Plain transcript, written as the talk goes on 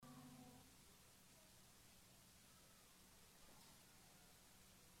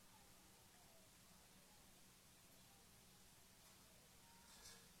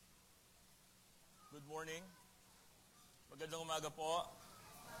morning. Magandang umaga po.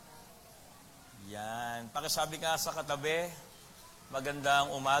 Yan. Pakisabi ka sa katabi,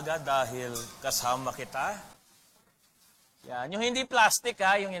 magandang umaga dahil kasama kita. Yan. Yung hindi plastic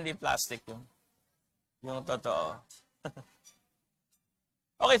ha, yung hindi plastic. Yung totoo.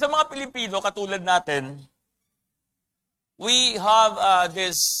 Okay, sa mga Pilipino, katulad natin, we have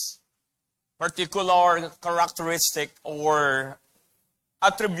this particular characteristic or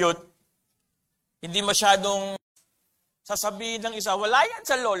attribute. Hindi masyadong sasabihin ng isa, wala yan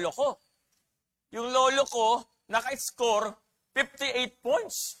sa lolo ko. Yung lolo ko, naka-score 58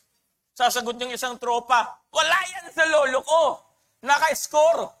 points. Sasagot yung isang tropa, wala yan sa lolo ko.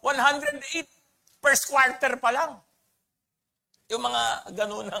 Naka-score 108 first quarter pa lang. Yung mga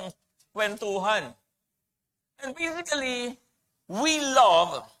ganun ng kwentuhan. And basically, we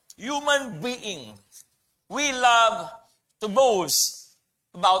love human being. We love to boast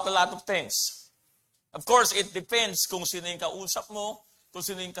about a lot of things. Of course, it depends kung sino yung kausap mo, kung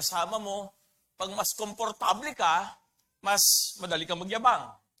sino yung kasama mo. Pag mas komportable ka, mas madali kang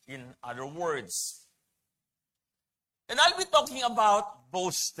magyabang. In other words. And I'll be talking about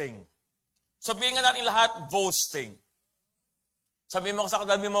boasting. Sabihin nga natin lahat, boasting. Sabihin mo sa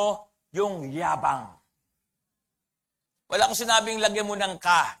katabi mo, yung yabang. Wala akong sinabing lagyan mo ng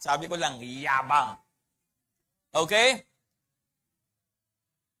ka. Sabi ko lang, yabang. Okay?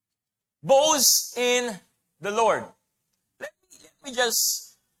 Boast in the Lord. Let me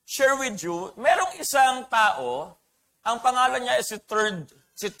just share with you, merong isang tao, ang pangalan niya is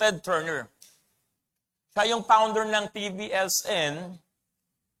si Ted Turner. Siya yung founder ng TVSN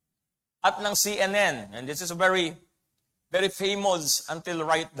at ng CNN. And this is a very, very famous until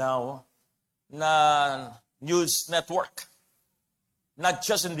right now na news network. Not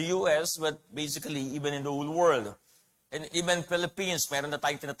just in the US, but basically even in the whole world. And even Philippines, meron na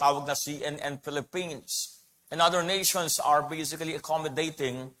tayong tinatawag na CNN Philippines. And other nations are basically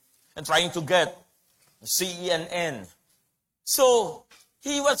accommodating and trying to get CNN. So,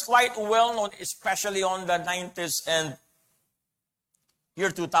 he was quite well known, especially on the 90s and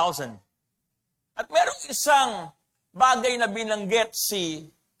year 2000. At merong isang bagay na binanggit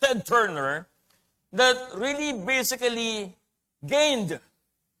si Ted Turner that really basically gained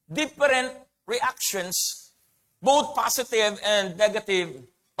different reactions, both positive and negative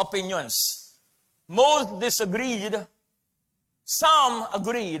opinions. Most disagreed, some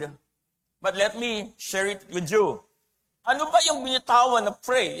agreed, but let me share it with you. Ano ba yung binitawan na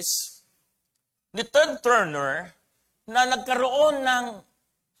phrase ni Ted Turner na nagkaroon ng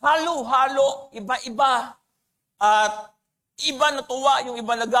halo-halo, iba-iba, at iba natuwa, yung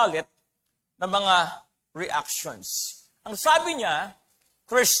iba nagalit na mga reactions? Ang sabi niya,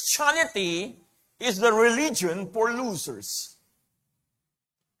 Christianity is the religion for losers.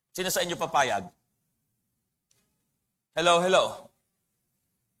 Sino sa inyo papayag? Hello, hello.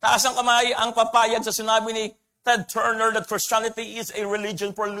 Taas ang kamay ang papayag sa sinabi ni Ted Turner that Christianity is a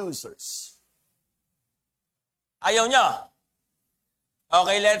religion for losers. Ayaw niya.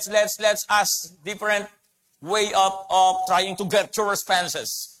 Okay, let's ask different way of trying to get your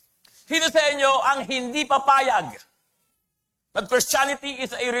responses. Sino sa inyo ang hindi papayag that Christianity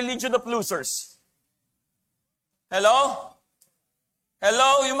is a religion of losers? Hello?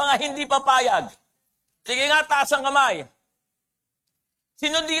 Hello, yung mga hindi papayag. Sige nga, taas ang kamay.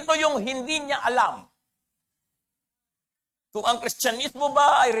 Sino dito yung hindi niya alam kung ang Kristyanismo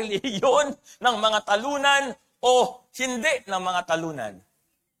ba ay relihiyon ng mga talunan o hindi ng mga talunan?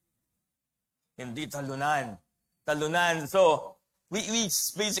 Hindi talunan. Talunan. So, we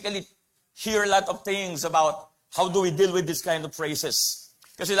basically hear a lot of things about how do we deal with this kind of phrases.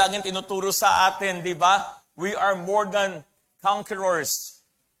 Kasi laging tinuturo sa atin, di ba? We are more than conquerors,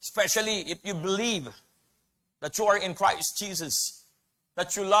 especially if you believe that you are in Christ Jesus,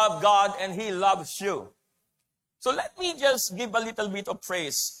 that you love God and He loves you. So let me just give a little bit of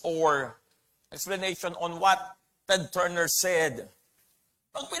praise or explanation on what Ted Turner said.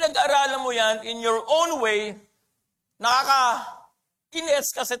 Pag pinag-aralan mo yan, in your own way, nakaka-ines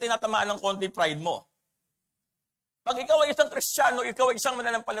kasi tinatamaan ng konti pride mo. Pag ikaw ay isang Kristiyano, ikaw ay isang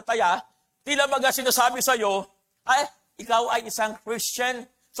mananampalataya, tila baga sinasabi sa'yo, ikaw ay isang Christian,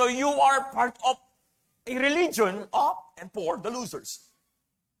 so you are part of a religion of and for the losers.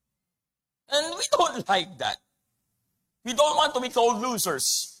 And we don't like that. We don't want to be called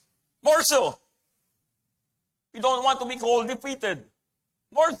losers. More so. We don't want to be called defeated.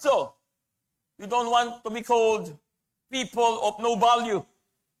 More so. We don't want to be called people of no value.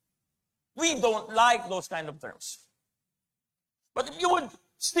 We don't like those kind of terms. But if you would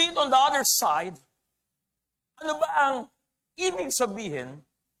stand on the other side, ano ba ang ibig sabihin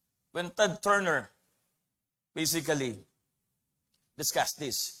when Ted Turner basically discuss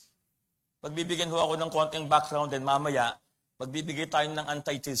this. Magbibigyan ho ako ng konting background and mamaya, magbibigay tayo ng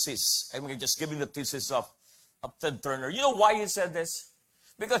antithesis. I'm just giving the thesis of Ted Turner. You know why he said this?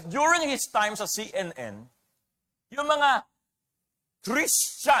 Because during his time sa CNN, yung mga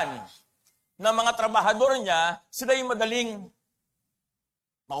Christian na mga trabahador niya, sila yung madaling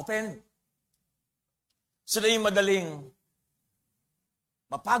ma-offend. Sila yung madaling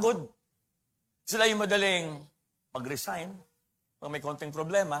mapagod. Sila yung madaling mag-resign kung may konting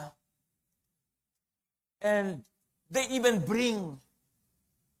problema. And they even bring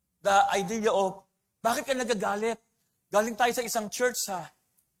the idea of, bakit ka nagagalit? Galing tayo sa isang church ha.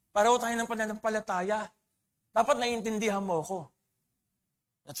 Pareho tayo ng pananampalataya. Dapat naiintindihan mo ako.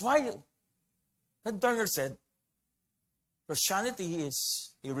 That's why Ted Turner said, Christianity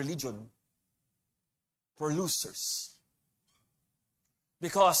is a religion for losers.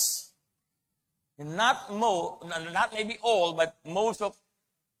 Because not maybe all, but most of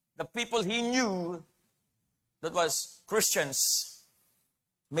the people he knew that was Christians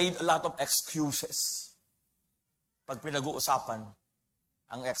made a lot of excuses. Pag pinag-uusapan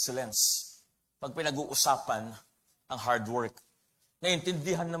ang excellence, pag pinag-uusapan ang hard work,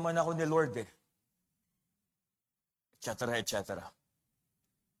 naintindihan naman ako ni Lord etc., etc.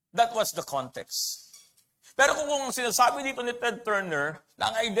 That was the context. Pero kung sinasabi dito ni Ted Turner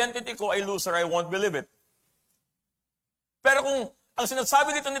na ang identity ko ay loser, I won't believe it. Pero kung ang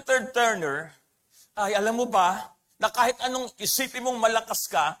sinasabi dito ni Ted Turner, ay alam mo ba, na kahit anong isipin mong malakas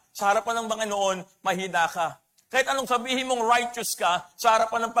ka, sa harapan ng Panginoon, mahina ka. Kahit anong sabihin mong righteous ka, sa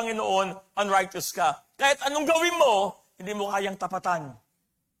harapan ng Panginoon, unrighteous ka. Kahit anong gawin mo, hindi mo kayang tapatan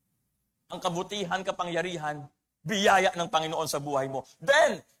ang kabutihan, kapangyarihan, biyaya ng Panginoon sa buhay mo.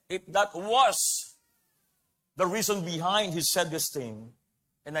 Then, if that was the reason behind he said this thing,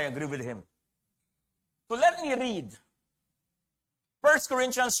 and I agree with him. So let me read 1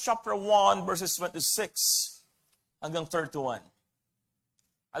 Corinthians chapter 1, verses 26 hanggang 31.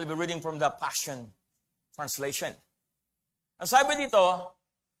 I'll be reading from the Passion Translation. Ang sabi dito,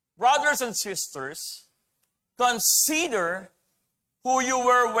 brothers and sisters, consider who you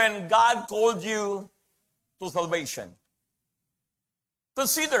were when God called you to salvation.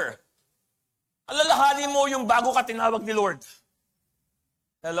 Consider. Alalahanin mo yung bago ka tinawag ni Lord.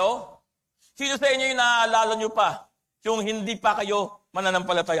 Hello? Sino sa inyo yung naaalala nyo pa? Yung hindi pa kayo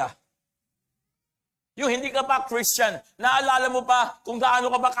mananampalataya. Yung hindi ka pa Christian. Naalala mo pa kung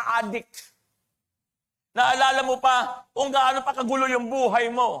gaano ka ba ka-addict. Naalala mo pa kung gaano pa kagulo yung buhay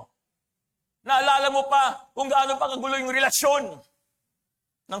mo. Naalala mo pa kung gaano pa kagulo yung relasyon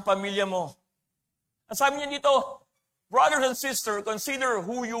ng pamilya mo. Ang sabi niya dito, brothers and sisters, consider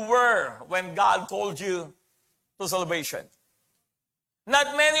who you were when God called you to salvation.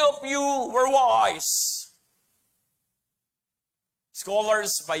 Not many of you were wise,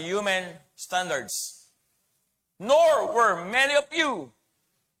 scholars by human standards, nor were many of you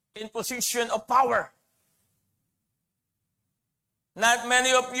in position of power. Not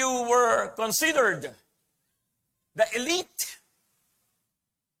many of you were considered the elite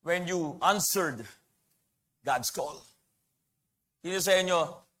when you answered God's call. Sino sa inyo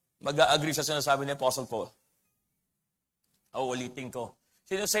mag-agree sa sinasabi ni Apostle Paul? Ulitin ko.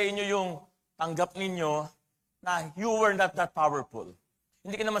 Sino sa inyo yung tanggap ninyo na you were not that powerful?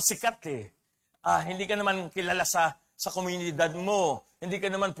 Hindi ka naman sikat hindi ka naman kilala sa komunidad mo. Hindi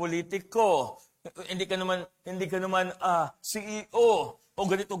ka naman politiko. Hindi ka naman CEO o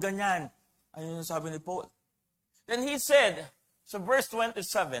ganito ganyan. Ayun yung sabi ni Paul. Then he said, sa verse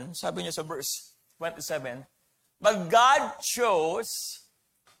 27, sabi niya sa verse 27, but God chose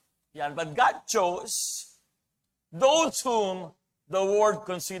those whom the world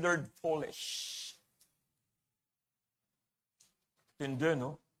considered foolish. Tindi,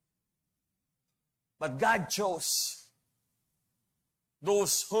 no? But God chose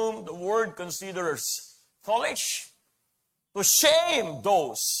those whom the world considers foolish to shame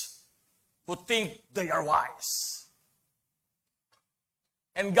those who think they are wise.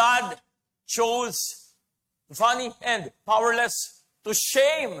 And God chose the funny and powerless to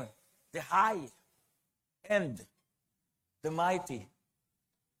shame the high and the mighty.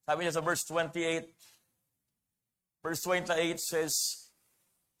 Sabi niya sa verse 28, verse 28 says,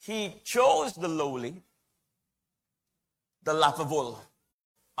 He chose the lowly, the laughable,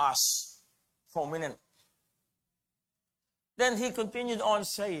 as prominent. Then he continued on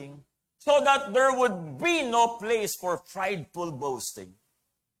saying, so that there would be no place for prideful boasting.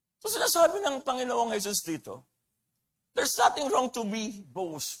 So sinasabi ng Panginoong Jesus dito, there's nothing wrong to be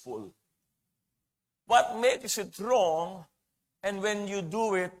boastful. What makes it wrong, and when you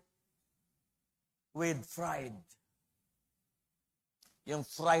do it, with pride. Yung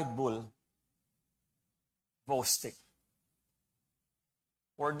prideful boasting.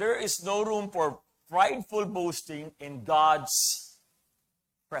 For there is no room for prideful boasting in God's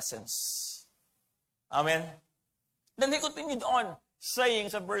presence. Amen? Then he continued on, saying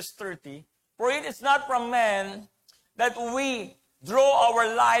sa verse 30, for it is not from men that we draw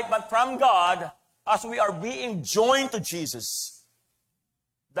our light, but from God, as we are being joined to Jesus,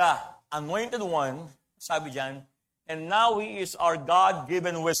 the Anointed One, sabi dyan, and now He is our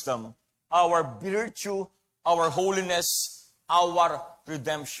God-given wisdom, our virtue, our holiness, our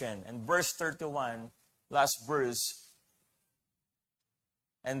redemption. And verse 31, last verse,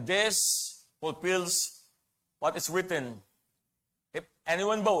 and this fulfills what is written, if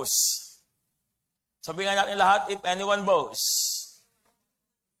anyone boasts. Sabihin nga natin lahat, if anyone boasts.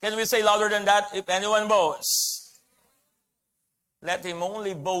 Can we say louder than that? If anyone boasts, let him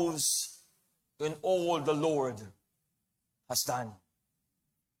only boast in all the Lord has done.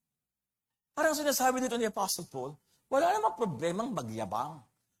 Parang sinasabi dito ni Apostle Paul, wala namang problemang magyabang.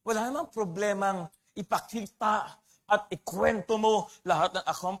 Wala namang problemang ipakita at ikwento mo lahat ng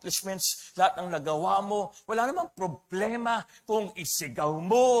accomplishments, lahat ng nagawa mo. Wala namang problema kung isigaw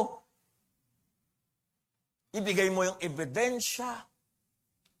mo, ibigay mo yung ebidensya,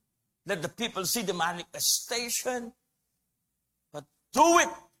 let the people see the manifestation, but do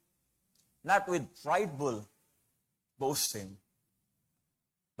it not with prideful boasting,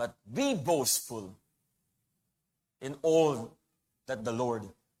 but be boastful in all that the Lord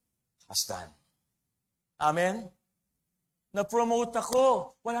has done. Amen? Na-promote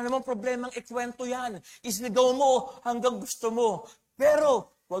ako. Wala namang problemang ikwento yan. Isligaw mo hanggang gusto mo.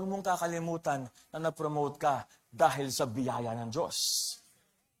 Pero, huwag mong kakalimutan na na-promote ka dahil sa biyaya ng Diyos.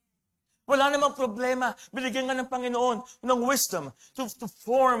 Wala namang problema. Binigyan ka ng Panginoon ng wisdom to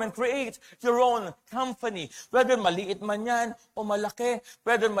form and create your own company. Whether maliit man yan o malaki,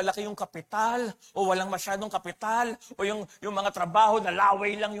 whether malaki yung kapital o walang masyadong kapital, o yung mga trabaho na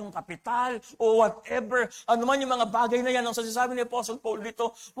laway lang yung kapital, o whatever. Ano man yung mga bagay na yan, ang sasasabi ni Apostle Paul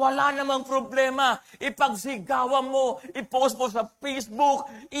dito, wala namang problema. Ipagsigawan mo, ipost mo sa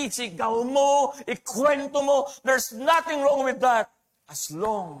Facebook, isigaw mo, ikwento mo. There's nothing wrong with that. As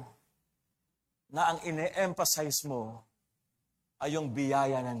long na ang ine-emphasize mo ay yung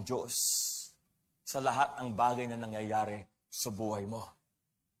biyaya ng Diyos sa lahat ng bagay na nangyayari sa buhay mo.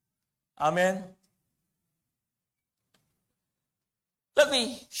 Amen? Let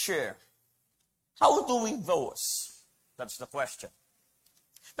me share. How do we boast? That's the question.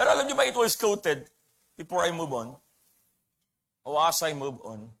 Pero alam niyo ba, it was quoted, before I move on, or as I move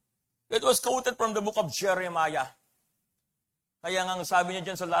on, it was quoted from the book of Jeremiah. Kaya nga sabi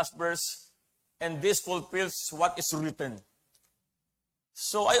niya dyan sa last verse, and this fulfills what is written.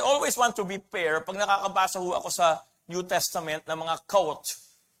 So I always want to be fair pag nakakabasa ho ako sa New Testament na mga quote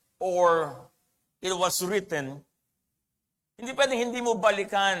or it was written, hindi pwedeng hindi mo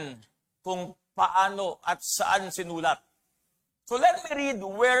balikan kung paano at saan sinulat. So let me read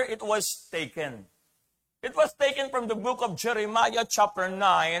where it was taken. It was taken from the book of Jeremiah chapter 9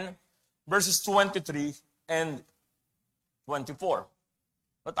 verses 23 and 24.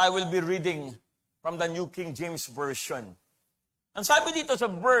 But I will be reading from the New King James Version. Ang sabi dito sa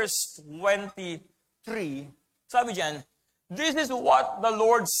verse 23, sabi diyan, this is what the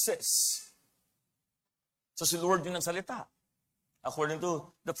Lord says. So si Lord din ang salita, according to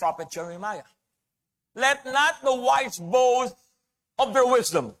the prophet Jeremiah. Let not the wise boast of their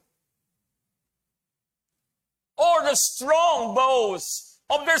wisdom, or the strong boast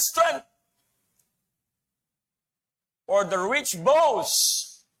of their strength, or the rich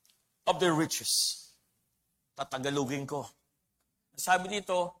boast of their riches. Tatagalugin ko. Sabi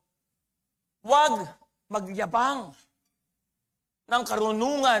dito, huwag magyabang ng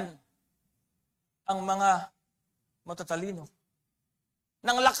karunungan ang mga matatalino.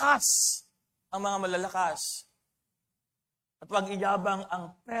 Ng lakas ang mga malalakas. At huwag iyabang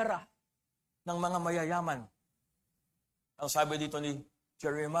ang pera ng mga mayayaman. Ang sabi dito ni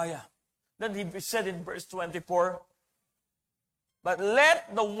Jeremiah. Then he said in verse 24, but let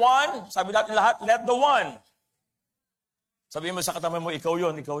the one, sabi natin lahat, let the one. Sabihin mo sa katabi mo, ikaw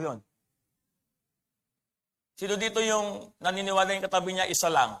yon, ikaw yon. Sino dito yung naniniwala yung katabi niya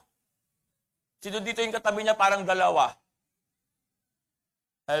isa lang? Sino dito yung katabi niya parang dalawa?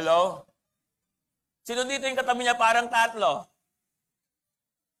 Hello? Sino dito yung katabi niya parang tatlo?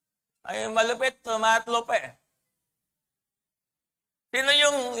 Ay, malupit, tumatlo pa eh. Sino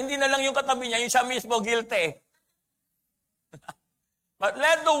yung, hindi na lang yung katabi niya, yung siya mismo guilty. But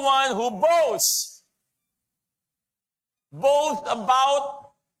let the one who boasts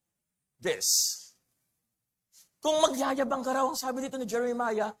about this. Kung magyayabang ka raw, ang sabi dito ni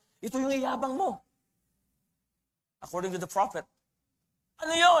Jeremiah, ito yung iyabang mo. According to the prophet.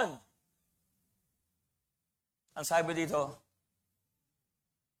 Ano yon? Ang sabi dito,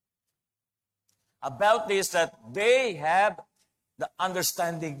 about this, that they have the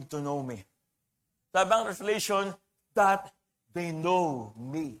understanding to know me. Sabang translation, that they know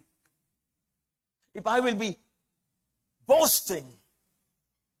me. If I will be boasting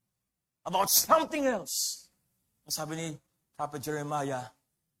about something else, ang sabi ni Prophet Jeremiah,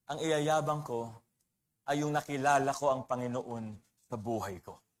 ang iyayabang ko ay yung nakilala ko ang Panginoon sa buhay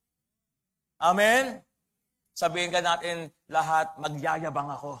ko. Amen? Sabihin ka natin, lahat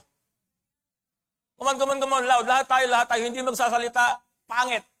magyayabang ako. Come on, loud. Lahat tayo, hindi magsasalita,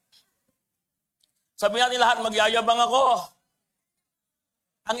 pangit. Sabihin natin lahat, magyayabang ako.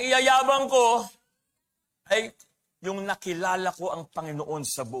 Ang iyayabang ko ay yung nakilala ko ang Panginoon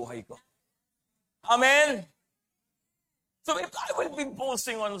sa buhay ko. Amen? So if I will be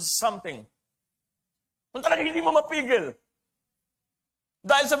boasting on something, kung talaga hindi mo mapigil,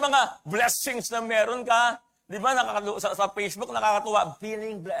 dahil sa mga blessings na meron ka, di ba, sa Facebook, nakakatuwa,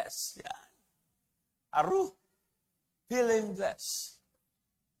 feeling blessed. Yan. Feeling blessed.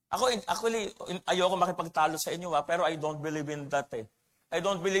 Actually, ayoko makipagtalo sa inyo, pero I don't believe in that. I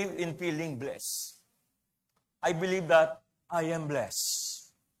don't believe in feeling blessed. I believe that I am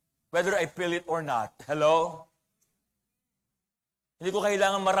blessed. Whether I feel it or not. Hello? Hindi ko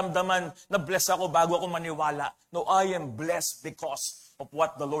kailangan maramdaman na blessed ako bago ako maniwala. No, I am blessed because of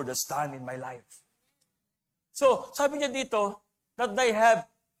what the Lord has done in my life. So, sabi niya dito, that they have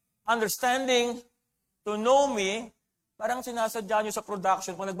understanding to know me. Parang sinasadya nyo sa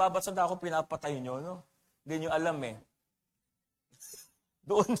production, kung nagbabasad ako, pinapatay nyo, no? Hindi nyo alam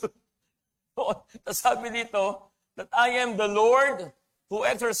Doon. Sabi dito, that I am the Lord who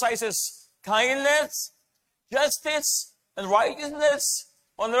exercises kindness, justice, and righteousness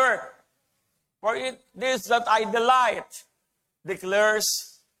on earth. For it is that I delight,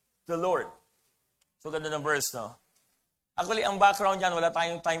 declares the Lord. So, ganda ng verse, no? Actually, ang background yan, wala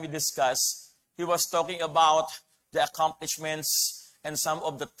tayong time i-discuss. He was talking about the accomplishments and some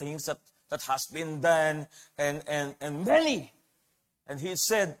of the things that has been done and many. And he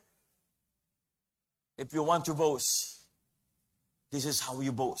said, if you want to boast, this is how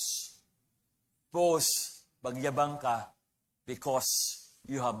you boast. Boast, magyabang ka, because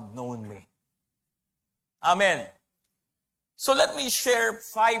you have known me. Amen. So let me share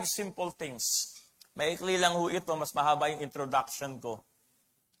 5 simple things. Maikli lang ho ito, mas mahaba yung introduction ko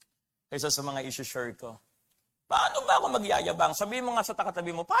kaysa sa mga issue-share ko. Paano ba ako magyayabang? Sabihin mo nga sa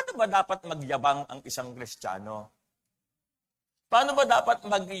takatabi mo, paano ba dapat magyabang ang isang Kristiyano? Paano ba dapat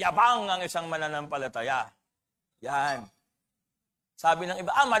magyabang ang isang mananampalataya? Yan. Sabi ng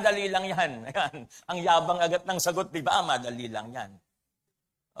iba, madali lang yan. Ayan. Ang yabang agad ng sagot, di ba? Madali lang yan.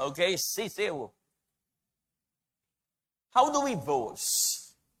 Okay, sisiw. How do we boast?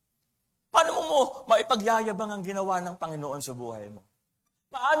 Paano mo maipagyayabang ang ginawa ng Panginoon sa buhay mo?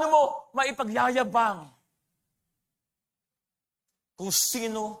 Paano mo maipagyayabang kung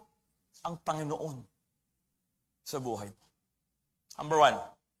sino ang Panginoon sa buhay mo? Number 1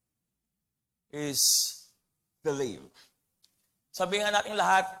 is believe. Sabihin nga natin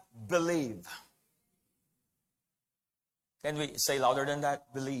lahat, believe. Can we say louder than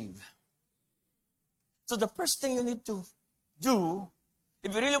that? Believe. So the first thing you need to do,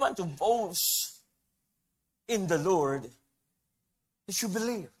 if you really want to boast in the Lord, is you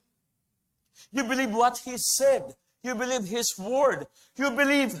believe. You believe what He said. You believe His word. You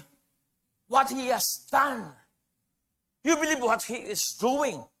believe what He has done. You believe what He is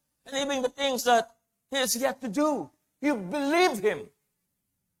doing. And even the things that He is yet to do. You believe Him.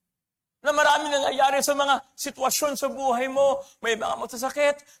 Na marami nangyayari sa mga sitwasyon sa buhay mo. May mga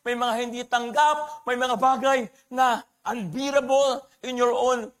magsasakit, may mga hindi tanggap, may mga bagay na unbearable in your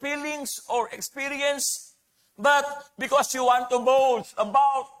own feelings or experience. But because you want to boast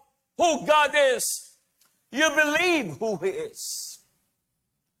about who God is, you believe who He is.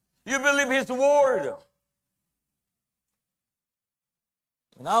 You believe His word.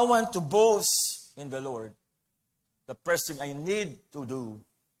 When I want to boast in the Lord, the first thing I need to do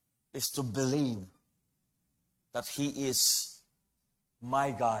is to believe that He is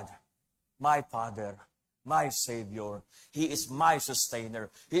my God, my Father, my Savior. He is my sustainer.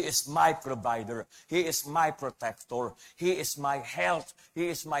 He is my provider. He is my protector. He is my health. He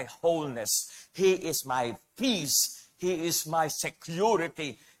is my wholeness. He is my peace. He is my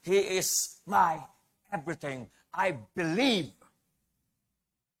security. He is my everything. I believe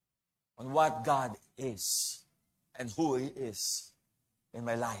on what God is and who He is in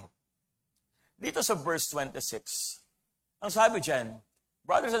my life. Dito sa verse 26, ang sabi dyan,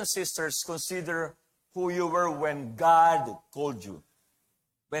 brothers and sisters, consider who you were when God called you.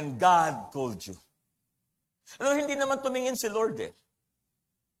 When God called you. Ano, hindi naman tumingin si Lord eh.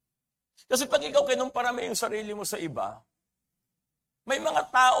 Kasi pag ikaw kinumpara mo yung sarili mo sa iba, may mga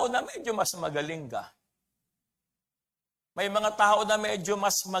tao na medyo mas magaling ka. May mga tao na medyo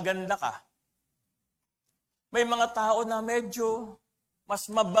mas maganda ka. May mga tao na medyo mas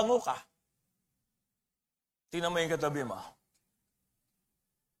mabango ka. Tingnan mo yung katabi mo.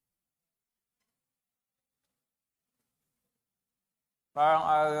 Parang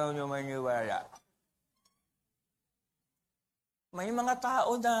ayaw nyo maniwala. May mga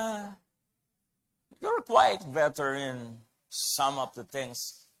tao na you're quite better in some of the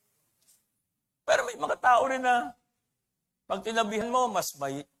things. Pero may mga tao rin na pag tinabihan mo, mas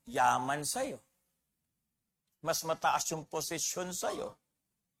may yaman sa'yo. Mas mataas yung posisyon sa'yo.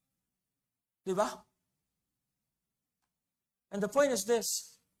 Diba? And the point is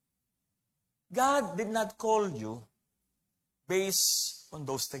this. God did not call you based on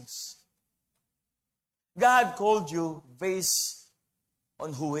those things. God called you based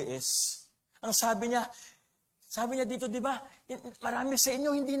on who He is. Ang sabi niya dito, di ba, marami sa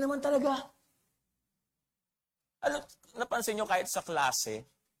inyo, hindi naman talaga. Ano, napansin nyo kahit sa klase,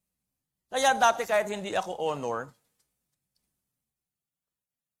 kaya dati kahit hindi ako honor,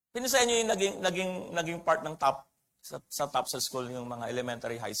 pinasa nyo yung naging part ng top, sa top sa school, yung mga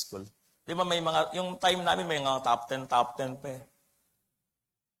elementary high school. Di ba may mga, yung time namin may mga top 10 pa eh.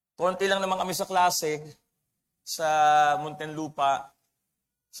 Konti lang naman kami sa klase, sa Muntinlupa,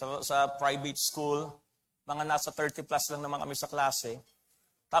 sa private school, mga nasa 30 plus lang naman kami sa klase.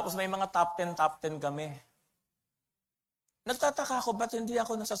 Tapos may mga top 10 kami. Nagtataka ako, ba't hindi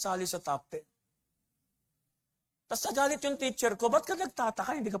ako nasasali sa top 10? Tapos nagalit yung teacher ko, ba't ka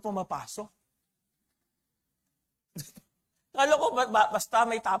nagtataka, hindi ka pumapasok? Kala ko, basta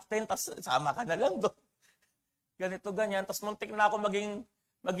may top 10, tapos sama ka na lang doon. Ganito, ganyan. Tapos muntik na ako maging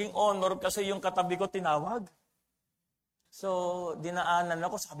honor kasi yung katabi ko tinawag. So, dinaanan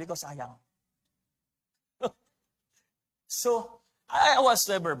ako, sabi ko, sayang. So, I was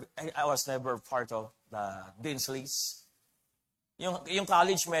never part of the Deansleys. Yung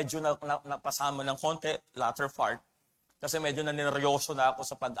college medyo napasama ng konti, latter part. Kasi medyo naneryoso na ako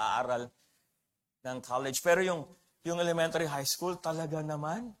sa pag-aaral ng college. Pero yung elementary high school, talaga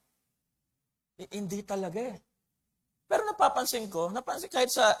naman, hindi talaga eh. Pero napapansin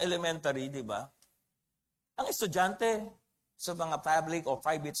kahit sa elementary, di ba? Ang estudyante sa mga public o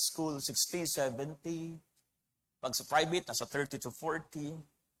private school, 60, 70. Pag sa private, nasa 30 to 40.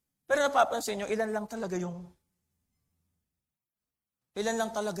 Pero napapansin nyo, ilan lang talaga yung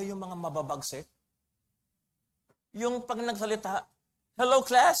mga mababagsik? Yung pag nagsalita, hello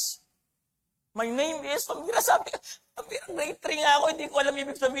class, my name is, pamira sabi, grade 3 nga ako, hindi ko alam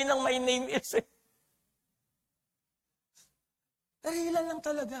ibig sabihin ng my name is. Pero ilan lang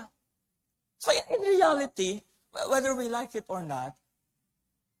talaga. So in reality, whether we like it or not,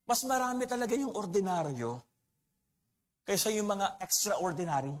 mas marami talaga yung ordinaryo kaysa yung mga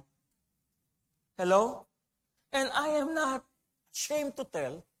extraordinary. Hello? And I am not ashamed to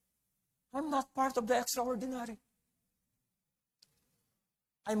tell, I'm not part of the extraordinary.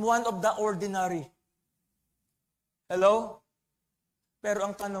 I'm one of the ordinary. Hello? Pero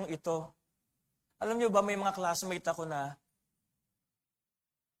ang tanong ito, alam niyo ba may mga classmate ako na,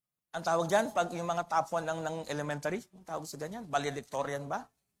 ang tawag dyan, pag yung mga top 1 lang ng elementary, ang tawag sa ganyan, valedictorian ba?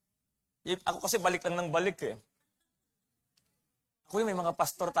 Ako kasi balik lang ng balik eh. Ako may mga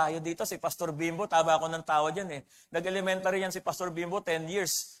pastor tayo dito, si Pastor Bimbo, taba ako ng tawa dyan eh. Nag-elementary yan si Pastor Bimbo, 10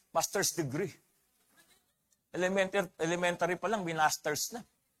 years, master's degree. Elementary pa lang, binasters na.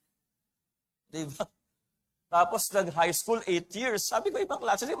 Diba? Tapos nag-high school, 8 years. Sabi ko, ibang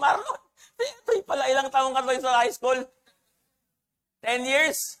klase, si Marlon, ito pala, ilang taong ka sa high school? 10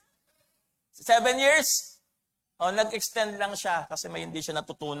 years? 7 years? O, nag-extend lang siya kasi may hindi siya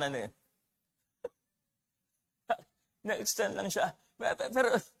natutunan eh. Nag-extend lang siya.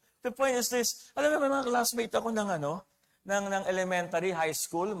 Pero the point is this, alam mo, may mga classmate ako ng elementary, high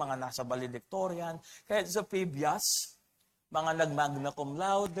school, mga nasa valedictorian, kahit sa PBIAS, mga nag-magna cum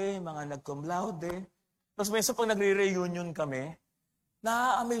laude, mga nag-cum laude. Tapos minsan pag nagre-reunion kami,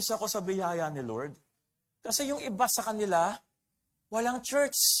 na-amaze ako sa biyaya ni Lord. Kasi yung iba sa kanila, walang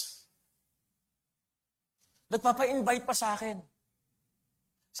church. Nagpapa-invite pa sa akin.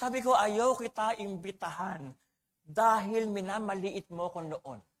 Sabi ko, ayaw kita imbitahan dahil minamaliit mo ko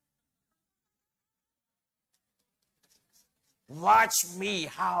noon. Watch me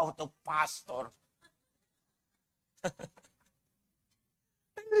how to pastor.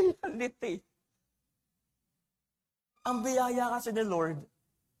 Reality. Ang biyaya kasi ni Lord,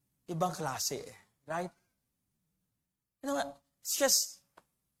 ibang klase eh. Right? You know, it's just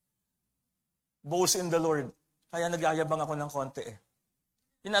boast in the Lord. Kaya nagyayabang ako ng konti eh.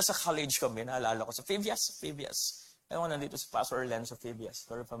 Yung nasa college kami, naalala ko sa Fabius. Ayaw ko nandito si Pastor Len sa Fabius.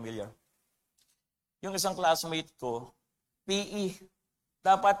 Very familiar. Yung isang classmate ko, PE,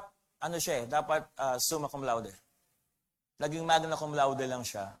 dapat, dapat summa cum laude. Laging magna cum laude lang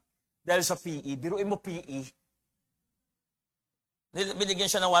siya. Dahil sa PE, biruin mo PE, binigyan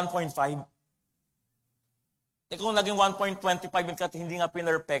siya ng 1.5. Kung naging 1.25 at hindi nga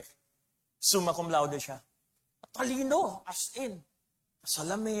pinerfect, summa cum laude siya. Talino, as in.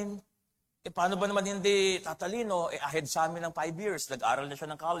 Salamin. Paano ba naman hindi tatalino? Ahead sa amin ng 5 years. Nag-aral na siya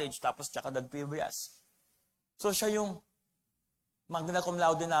ng college, tapos tsaka nag-PBS. So siya yung magna cum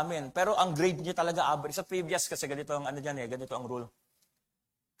laude namin. Pero ang grade niya talaga average. Sa PBS kasi ganito ang ganito ang rule.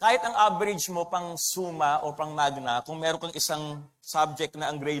 Kahit ang average mo pang summa o pang magna, kung meron kang isang subject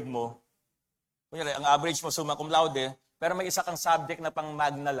na ang grade mo, kunyari, ang average mo summa cum laude, pero may isa kang subject na pang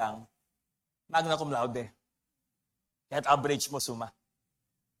magna lang, magna cum laude. Kahit average mo summa.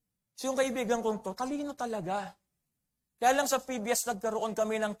 So yung kaibigan kong to, talino talaga. Kaya lang sa PBS nagkaroon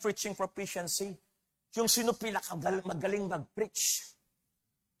kami ng preaching proficiency. Yung sino magaling mag-preach.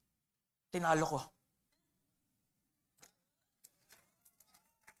 Tinalo ko.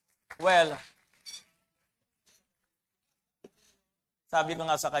 Well, sabi ko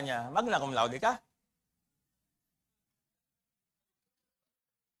nga sa kanya, magna cum laude ka?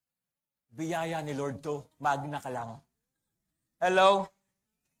 Biyaya ni Lord to, magna ka lang. Hello?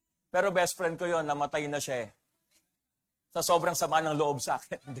 Pero best friend ko yon, namatay na siya eh. Sa sobrang sama ng loob sa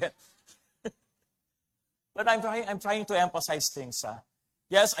akin. But I'm trying to emphasize things.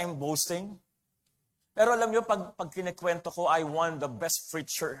 Yes, I'm boasting. Pero alam niyo, pag kinikwento ko, I won the Best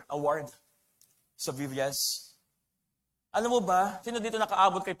Preacher Award sa VBS. Alam mo ba, sino dito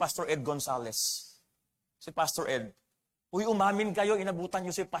nakaabot kay Pastor Ed Gonzalez? Si Pastor Ed. Uy, umamin kayo, inabutan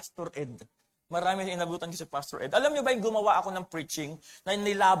niyo si Pastor Ed. Marami inabutan ko si Pastor Ed. Alam niyo ba yung gumawa ako ng preaching na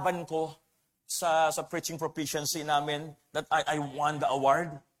nilaban ko sa preaching proficiency namin that I won the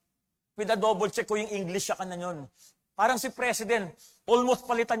award? Pina-double check ko yung English siya ka na yun. Parang si President, almost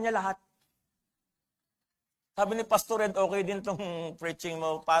palitan niya lahat. Sabi ni Pastor Ed, okay din tong preaching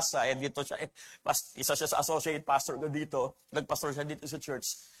mo, pasa. Dito siya, isa siya sa associate pastor ko dito. Nagpastor siya dito sa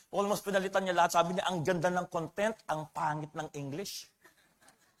church. Almost pinalitan niya lahat. Sabi niya, ang ganda ng content, ang pangit ng English.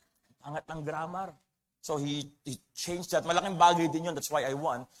 Angat ng grammar. So he changed that. Malaking bagay din yun. That's why I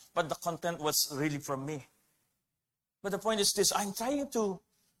won. But the content was really from me. But the point is this. I'm trying to,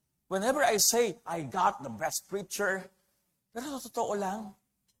 whenever I say, I got the best preacher, pero totoo lang,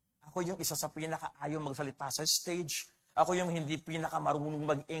 ako yung isa sa pinaka-ayaw magsalita sa stage. Ako yung hindi pinaka-marunong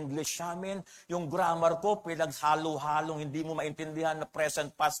mag-English sa amin. Yung grammar ko, pinaghalo-halong, hindi mo maintindihan na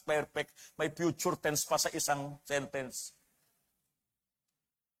present, past, perfect, may future tense pa sa isang sentence.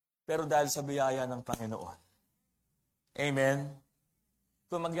 Pero dahil sa biyaya ng Panginoon. Amen?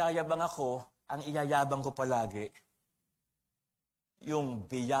 Kung magyayabang ako, ang iyayabang ko palagi, yung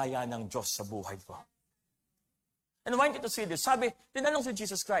biyaya ng Diyos sa buhay ko. And I want you to see this. Sabi, tinanong si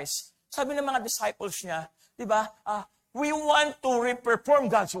Jesus Christ, sabi ng mga disciples niya, di ba, we want to perform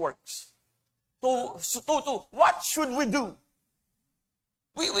God's works. What should we do?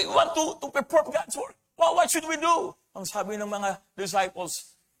 We want to perform God's work. What should we do? Ang sabi ng mga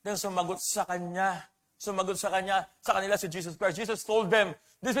disciples, then sumagot sa kanila si Jesus Christ. Jesus told them,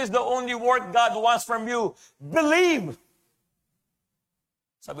 this is the only work God wants from you. Believe.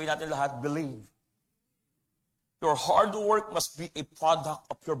 Sabi natin lahat, believe. Your hard work must be a product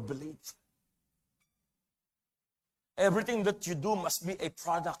of your belief. Everything that you do must be a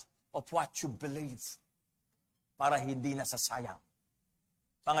product of what you believe. Para hindi nasasayang.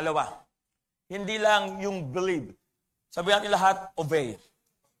 Pangalawa, hindi lang yung believe. Sabi natin lahat, obey.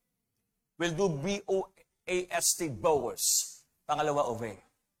 We'll do B-O-A-S-T, boast. Pangalawa, obey.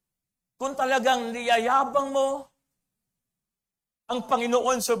 Kung talagang niyayabang mo ang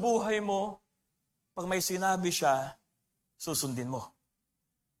Panginoon sa buhay mo, pag may sinabi siya, susundin mo.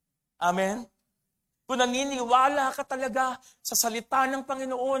 Amen? Kung naniniwala ka talaga sa salita ng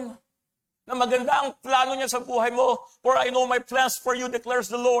Panginoon, na maganda ang plano niya sa buhay mo, for I know my plans for you,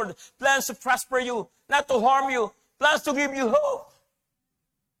 declares the Lord. Plans to prosper you, not to harm you. Plans to give you hope.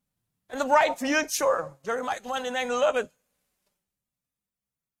 And the bright future. Jeremiah 29:11.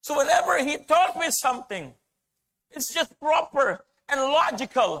 So whenever He taught me something, it's just proper and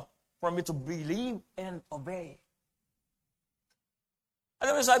logical for me to believe and obey.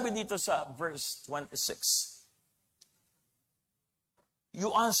 Alam mo sabi dito sa verse 26?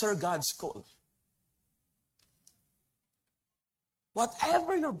 You answer God's call.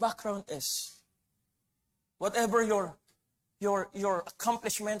 Whatever your background is, whatever your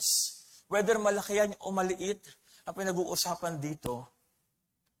accomplishments, whether malaki yan o maliit, ang pinag-uusapan dito,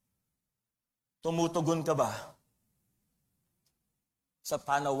 tumutugon ka ba sa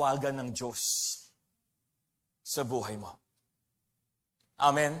panawagan ng Diyos sa buhay mo?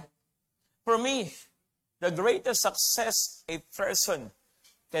 Amen? For me, the greatest success a person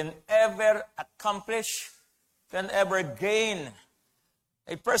can ever accomplish, can ever gain,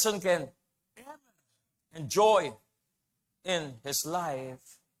 a person can ever enjoy in his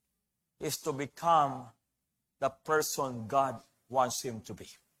life is to become the person God wants him to be.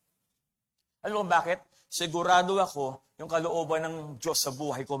 Alam mo bakit? Sigurado ako yung kalooban ng Diyos sa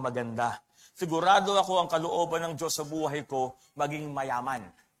buhay ko maganda. Sigurado ako ang kalooban ng Diyos sa buhay ko maging mayaman,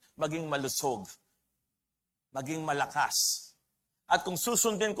 maging malusog, maging malakas. At kung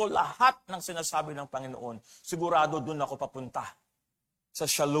susundin ko lahat ng sinasabi ng Panginoon, sigurado dun ako papunta sa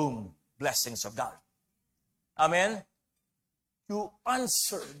shalom blessings of God. Amen? You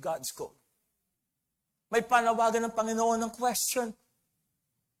answer God's call. May panawagan ng Panginoon ng question.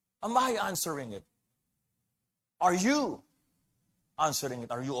 Am I answering it? Are you answering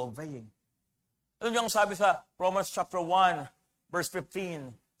it? Are you obeying? Alam niyo ang sabi sa Romans chapter 1, verse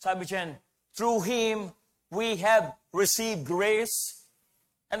 15, sabi diyan, through Him, we have received grace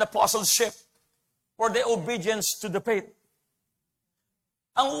and apostleship for the obedience to the faith.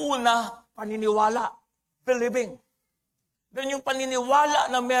 Ang una, paniniwala, believing. Then yung paniniwala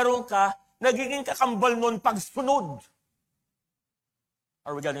na meron ka, nagiging kakambal nun pagsunod.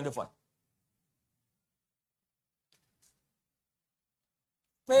 Are we getting the point?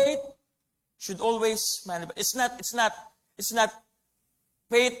 Faith should always manifest. It's not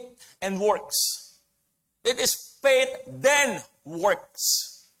faith and works. It is faith then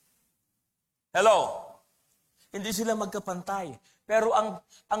works. Hello? Hindi sila magkapantay. Pero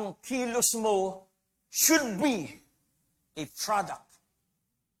ang kilos mo should be a product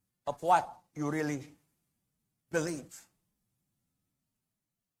of what you really believe.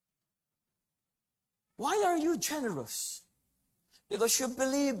 Why are you generous? Because you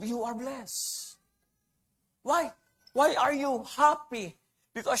believe you are blessed. Why? Why are you happy?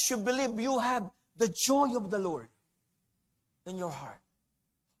 Because you believe you have the joy of the Lord in your heart.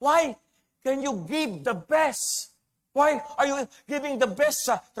 Why can you give the best? Why are you giving the best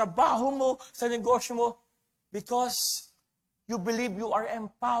sa trabaho mo, sa negosyo mo? Because you believe you are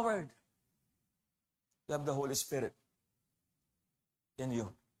empowered. You have the Holy Spirit in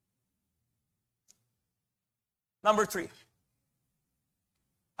you. Number 3,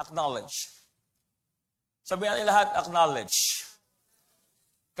 acknowledge. Sabihan natin lahat, acknowledge.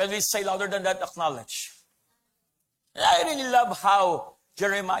 Can we say louder than that? Acknowledge. And I really love how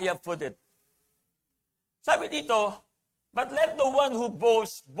Jeremiah put it. Sabi dito, but let the one who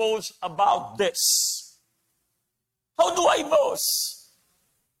boasts, boast about this. How do I boast?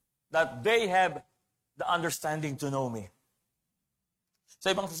 That they have the understanding to know me.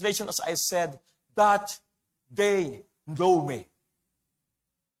 Sa ibang translation, as I said, that they know me.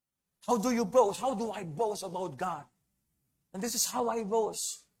 How do you boast? How do I boast about God? And this is how I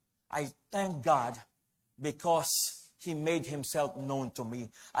boast. I thank God because He made Himself known to me.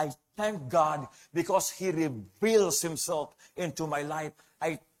 I thank God because He reveals Himself into my life.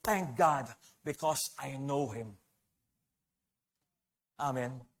 I thank God because I know Him.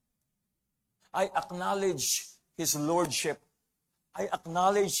 Amen. I acknowledge His Lordship. I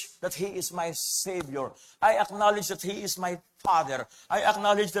acknowledge that He is my Savior. I acknowledge that He is my Father. I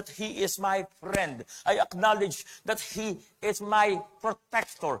acknowledge that He is my friend. I acknowledge that He is my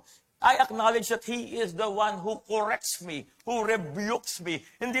protector. I acknowledge that He is the one who corrects me, who rebukes me.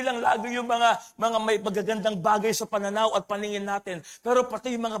 Hindi lang lagi yung mga may magagandang bagay sa pananaw at paningin natin, pero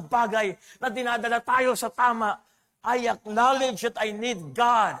pati yung mga bagay na dinadala tayo sa tama. I acknowledge that I need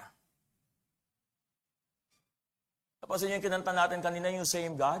God. Tapos yung kinanta natin kanina, yung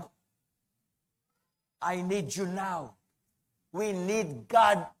same God. I need you now. We need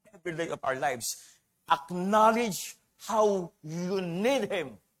God every day of our lives. Acknowledge how you need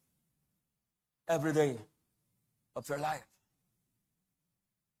Him every day of your life.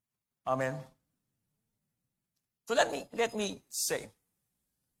 Amen. So let me say,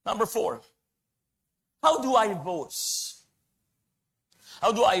 number 4, how do I boast?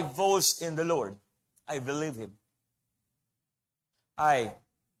 How do I boast in the Lord? I believe Him. I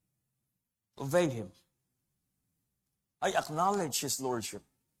obey Him. I acknowledge His Lordship.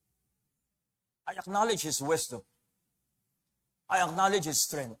 I acknowledge His wisdom. I acknowledge His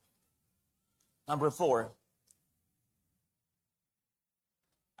strength. Number 4,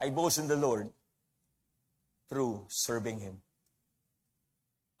 I boast in the Lord through serving Him.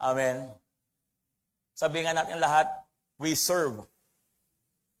 Amen. Sabi nga natin lahat, we serve.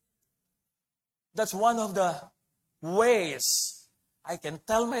 That's one of the ways I can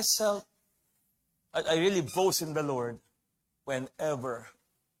tell myself that I really boast in the Lord whenever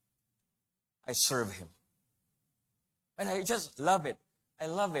I serve Him. And I just love it. I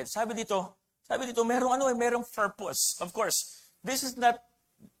love it. Sabi dito, merong purpose. Of course, this is not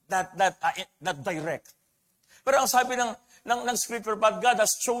direct. Pero ang sabi ng scripture, but God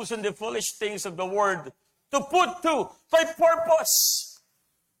has chosen the foolish things of the world to put to by purpose.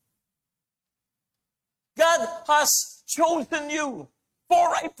 God has chosen you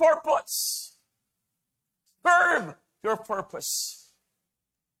for a purpose. Serve your purpose.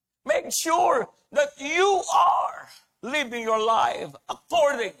 Make sure that you are living your life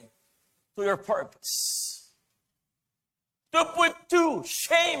according to your purpose. To put to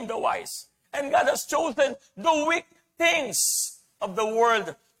shame the wise. And God has chosen the weak things of the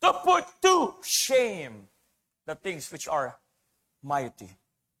world to put to shame the things which are mighty.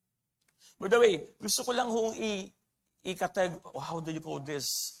 By the way, gusto ko lang hong how do you call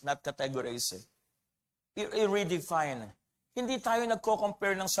this? Not categorize it. I-redefine. Hindi tayo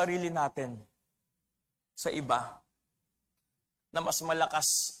nagko-compare ng sarili natin sa iba na mas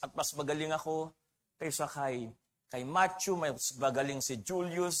malakas at mas magaling ako kaysa kay Matthew, mas magaling si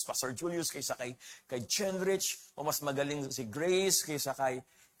Julius, Pastor Julius, kaysa kay Chenrich, o mas magaling si Grace kaysa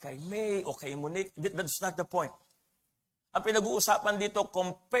kay May o kay Monique. That's not the point. Ang pinag-uusapan dito,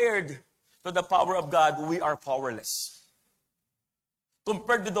 compared to the power of God, we are powerless.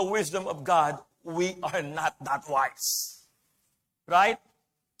 Compared to the wisdom of God, we are not that wise. Right?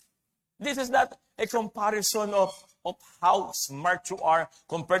 This is not a comparison of how smart you are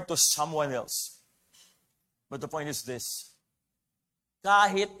compared to someone else. But the point is this.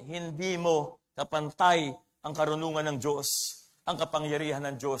 Kahit hindi mo kapantay ang karunungan ng Diyos, ang kapangyarihan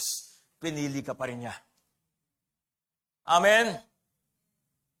ng Diyos, pinili ka pa rin niya. Amen?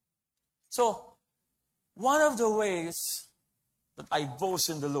 So, one of the ways that I boast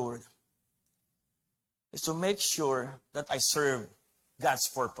in the Lord is to make sure that I serve God's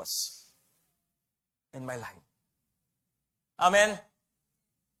purpose in my life. Amen?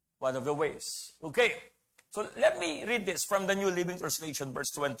 One of the ways. Okay. So let me read this from the New Living Translation,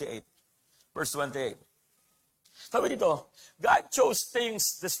 verse 28. Verse 28. Sabi dito, God chose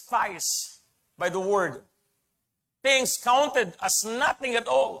things despised by the world, things counted as nothing at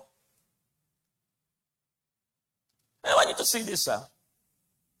all. I want you to see this.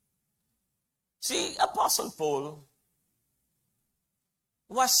 See, Apostle Paul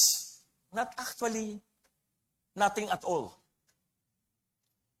was not actually nothing at all.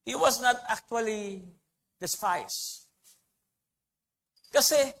 He was not actually despised.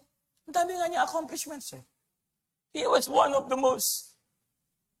 Kasi, ang dami nga niya accomplishments eh. He was one of the most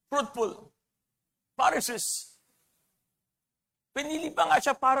fruitful Pharisees. Pinili pa nga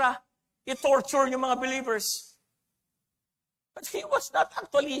siya para i-torture yung mga believers. But he was not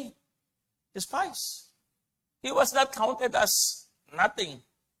actually despised. He was not counted as nothing.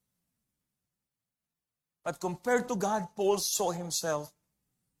 But compared to God, Paul saw himself.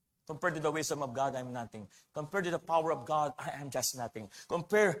 Compared to the wisdom of God, I'm nothing. Compared to the power of God, I am just nothing.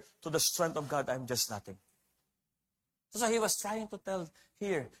 Compared to the strength of God, I'm just nothing. So he was trying to tell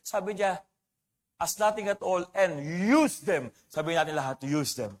here. Sabi niya, as nothing at all, and use them. Sabi natin lahat,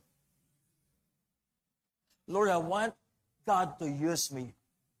 use them. Lord, I want God to use me.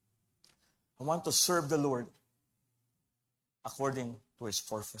 I want to serve the Lord according to His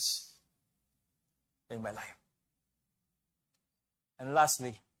purpose in my life. And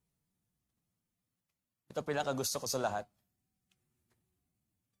lastly, ito pinakagusto ko sa lahat.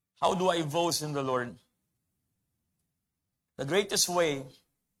 How do I boast in the Lord? The greatest way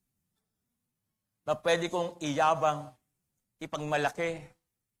na pwede kong iyabang, ipagmalaki,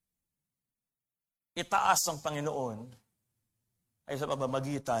 itaas ang Panginoon ay sa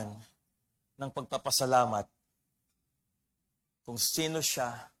pamamagitan ng pagpapasalamat kung sino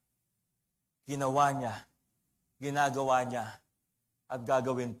siya, ginawa niya, ginagawa niya, at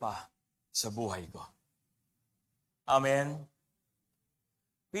gagawin pa sa buhay ko. Amen?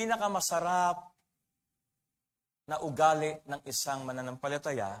 Pinakamasarap na ugali ng isang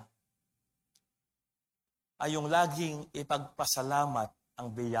mananampalataya ay yung laging ipagpasalamat ang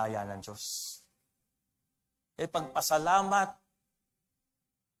biyaya ng Diyos. Ipagpasalamat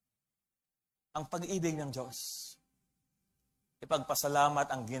ang pag-ibig ng Diyos. Ipagpasalamat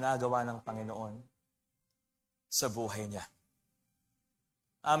ang ginagawa ng Panginoon sa buhay niya.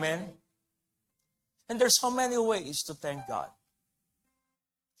 Amen? And there's so many ways to thank God.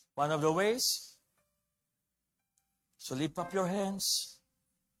 One of the ways, so lift up your hands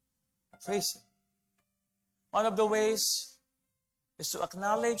Face Him. One of the ways is to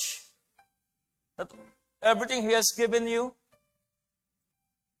acknowledge that everything He has given you,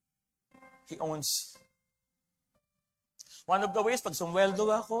 He owns. One of the ways, pag sumweldo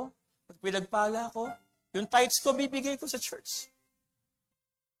ako, pag pinagpala ako, yung tithes ko, bibigay ko sa church.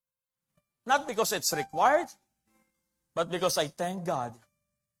 Not because it's required, but because I thank God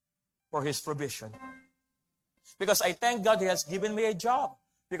for His provision. Because I thank God He has given me a job.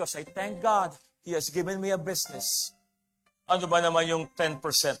 Because I thank God He has given me a business. Ano ba naman yung 10%?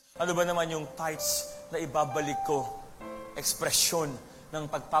 Ano ba naman yung tithes na ibabalik ko? Ekspresyon ng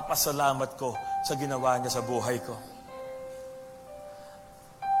pagpapasalamat ko sa ginawa niya sa buhay ko.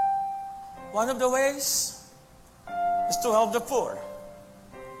 One of the ways is to help the poor.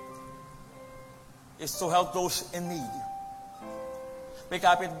 Is to help those in need. May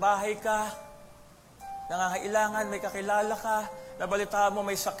kapitbahay ka, nangangailangan, may kakilala ka, nabalitaan mo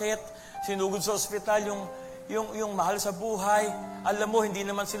may sakit, sinugod sa ospital yung mahal sa buhay, alam mo, hindi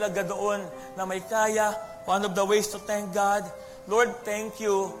naman sila ganoon na may kaya. One of the ways to thank God, Lord, thank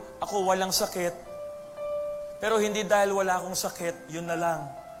you, ako walang sakit. Pero hindi dahil wala akong sakit, yun na lang.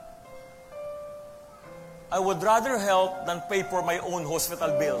 I would rather help than pay for my own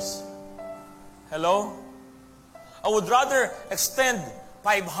hospital bills. Hello? I would rather extend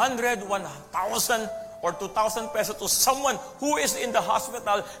 500, 1,000, or 2,000 pesos to someone who is in the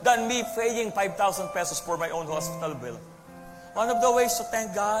hospital than me paying 5,000 pesos for my own hospital bill. One of the ways to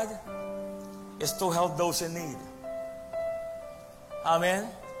thank God is to help those in need. Amen?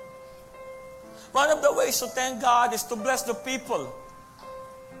 One of the ways to thank God is to bless the people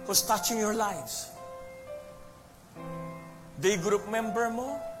who's touching your lives. Day group member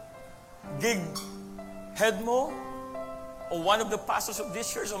mo, gig head mo, or one of the pastors of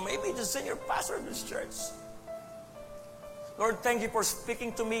this church, or maybe the senior pastor of this church. Lord, thank you for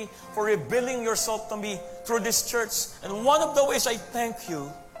speaking to me, for revealing yourself to me through this church. And one of the ways I thank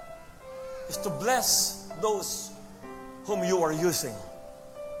you is to bless those whom you are using.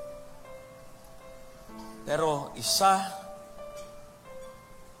 Pero isa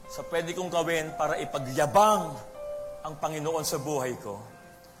sa pwede kong gawin para ipagyabang ang Panginoon sa buhay ko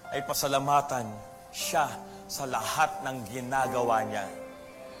ay pasalamatan siya sa lahat ng ginagawa niya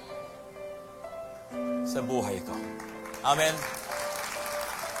sa buhay ko. Amen?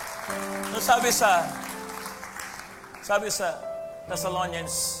 No, sabi sa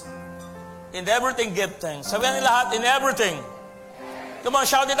Thessalonians, in everything give thanks. Sabi nga lahat, in everything. Come on,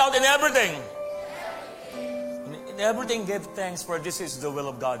 shout it out, in everything. In everything give thanks, for this is the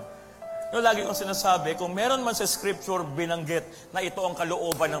will of God. No, lagi kong sinasabi, kung meron man sa Scripture binanggit na ito ang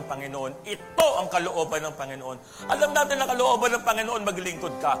kalooban ng Panginoon, ito ang kalooban ng Panginoon. Alam natin na kalooban ng Panginoon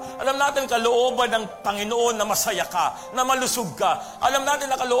maglingkod ka. Alam natin kalooban ng Panginoon na masaya ka, na malusog ka. Alam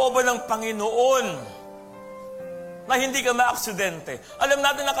natin na kalooban ng Panginoon na hindi ka maaksidente. Alam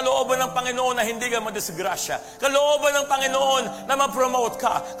natin na kalooban ng Panginoon na hindi ka madisgrasya. Kalooban ng Panginoon na ma-promote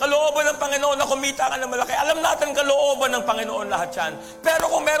ka. Kalooban ng Panginoon na kumita ka na malaki. Alam natin kalooban ng Panginoon lahat yan. Pero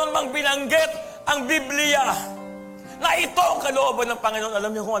kung meron mang binanggit ang Biblia na ito ang kalooban ng Panginoon,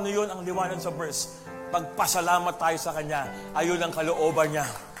 alam niyo kung ano yun ang liwanag sa verse. Pagpasalamat tayo sa Kanya, ayun ang kalooban niya.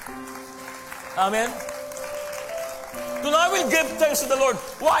 Amen? Then I will give thanks to the Lord.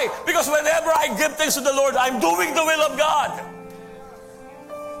 Why? Because whenever I give thanks to the Lord, I'm doing the will of God.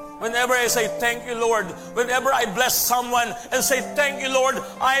 Whenever I say, thank you, Lord, whenever I bless someone and say, thank you, Lord,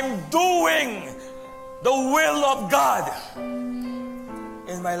 I'm doing the will of God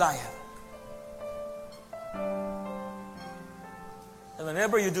in my life. And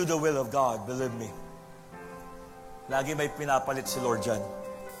whenever you do the will of God, believe me, lagi may pinapalit si Lord dyan.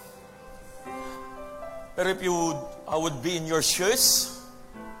 Pero if I would be in your shoes,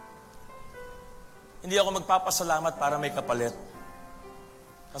 hindi ako magpapasalamat para may kapalit.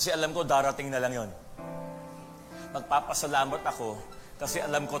 Kasi alam ko, darating na lang yon. Magpapasalamat ako kasi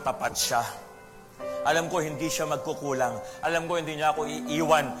alam ko tapat siya. Alam ko hindi siya magkukulang. Alam ko hindi niya ako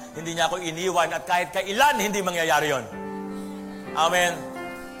iiwan. Hindi niya ako iniwan at kahit kailan hindi mangyayari yon. Amen.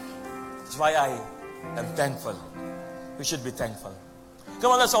 That's why I am thankful. We should be thankful.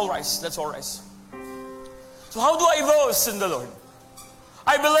 Come on, let's all rise. Let's all rise. So how do I boast in the Lord?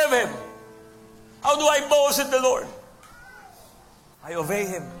 I believe Him. How do I boast in the Lord? I obey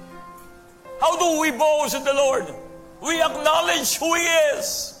Him. How do we boast in the Lord? We acknowledge who He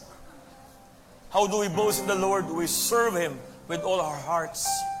is. How do we boast in the Lord? We serve Him with all our hearts.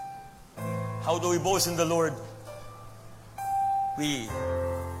 How do we boast in the Lord? We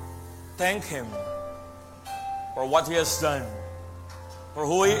thank Him for what He has done, for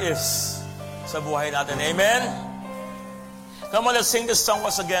who He is sa buhay natin. Amen? Come on, let's sing this song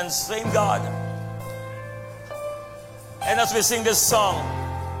once again. Same God. And as we sing this song,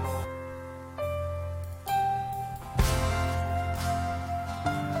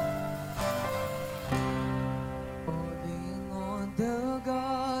 on the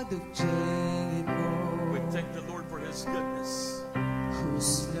God of Jacob, we thank the Lord for His goodness.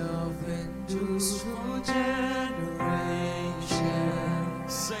 whose love endures through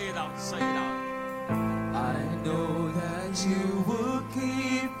generations. Say it out, say it out. I know that you will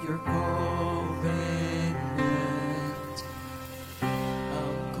keep your covenant.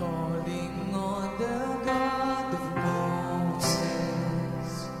 I'm calling on the God of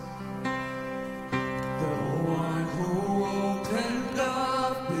Moses, the one who opened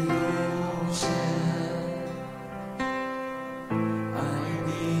up the ocean. I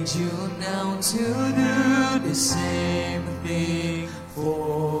need you now to do the same thing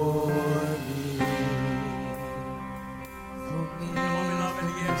for me. For me. Come on, beloved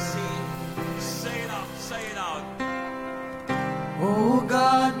EFC. Say it out, say it out. Oh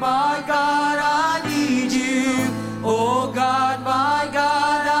God, my God, I need you. Oh God, my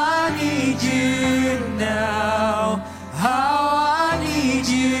God, I need you now. How I need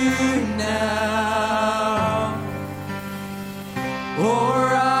you now. Oh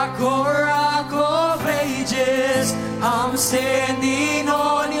rock of ages, I'm standing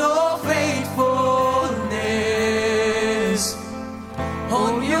on your faithfulness.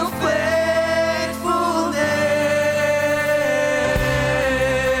 On your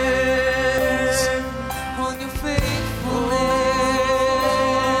faithfulness, on your faithfulness.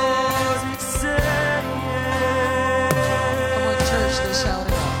 Come on, church, let's shout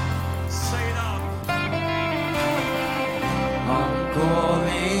it out. Say it out. I'm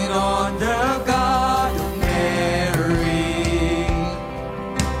calling on the God of Mary,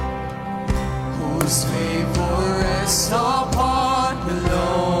 whose favor rests upon the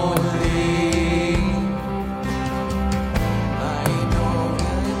lonely. I know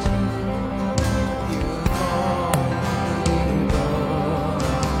that you know the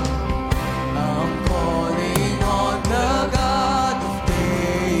I'm calling on the God of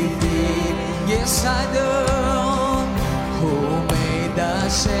David. Yes, I do. Who made the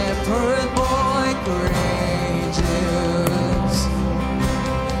shepherd boy courageous.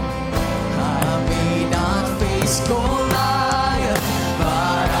 I may not face Goliath,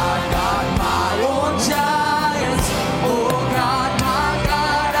 but I got my own giants. Oh God, my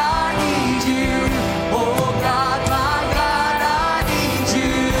God, I need you. Oh God, my God, I need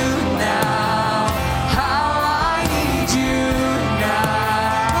you now. How I need you now.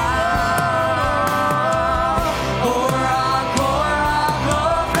 Oh rock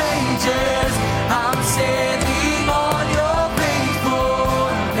of ages, I'm standing on your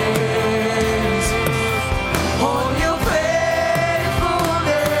faithfulness. On your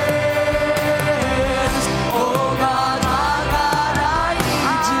faithfulness. Oh God, my God, I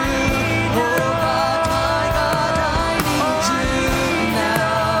need you. Oh God, my God, I need you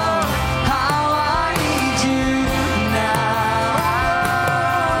now. How I need you now.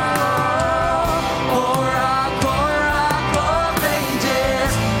 Oh rock of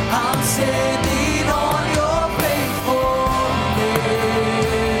ages, I'm standing on your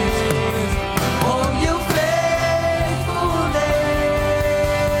faithfulness. On your faithfulness.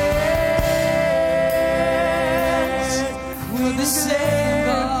 We're the same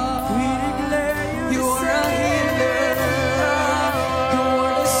God. You are a healer. You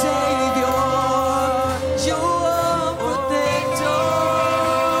are the Savior. You are a protector.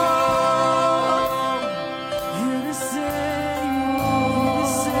 You're the same. You're the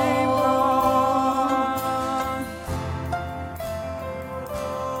same God.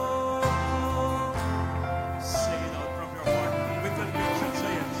 Say it out from your heart. With conviction,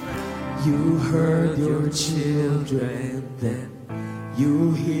 say it, say it. You heard your children then.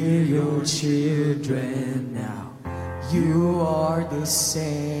 You hear your children now. You are the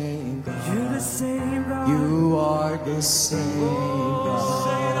same God. You're the same God. You are the same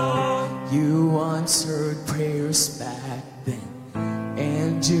God. You answered prayers back then,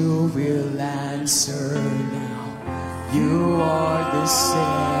 and you will answer now. You are the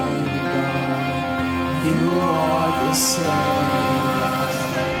same God. You are the same God.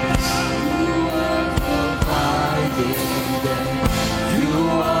 You are providing them. You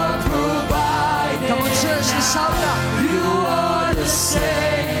are providing. Come on, church, let's shout now. You are the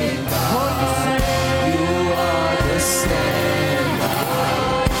same God. You are the same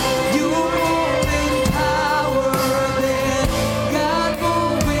God. You move in power then. God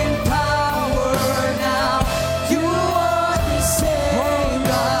move in power now. You are the same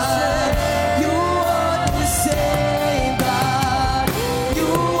God. You are the same God.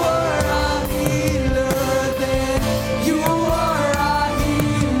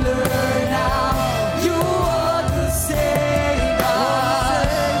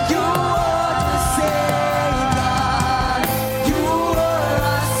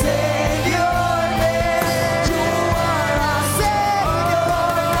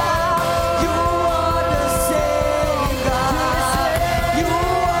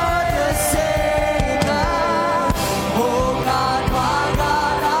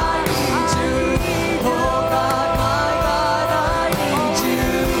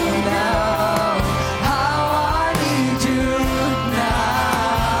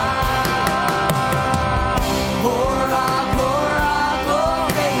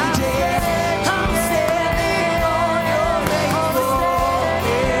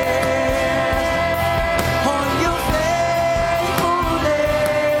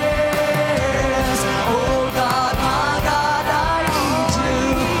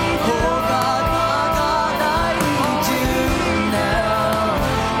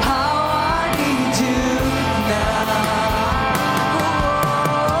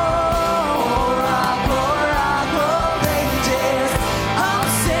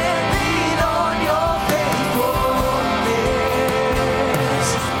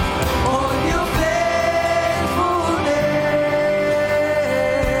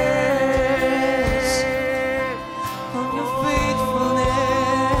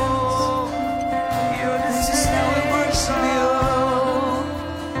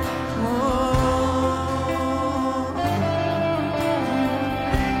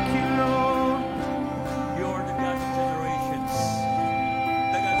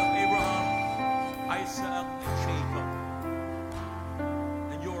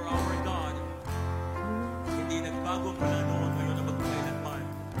 bago pa lang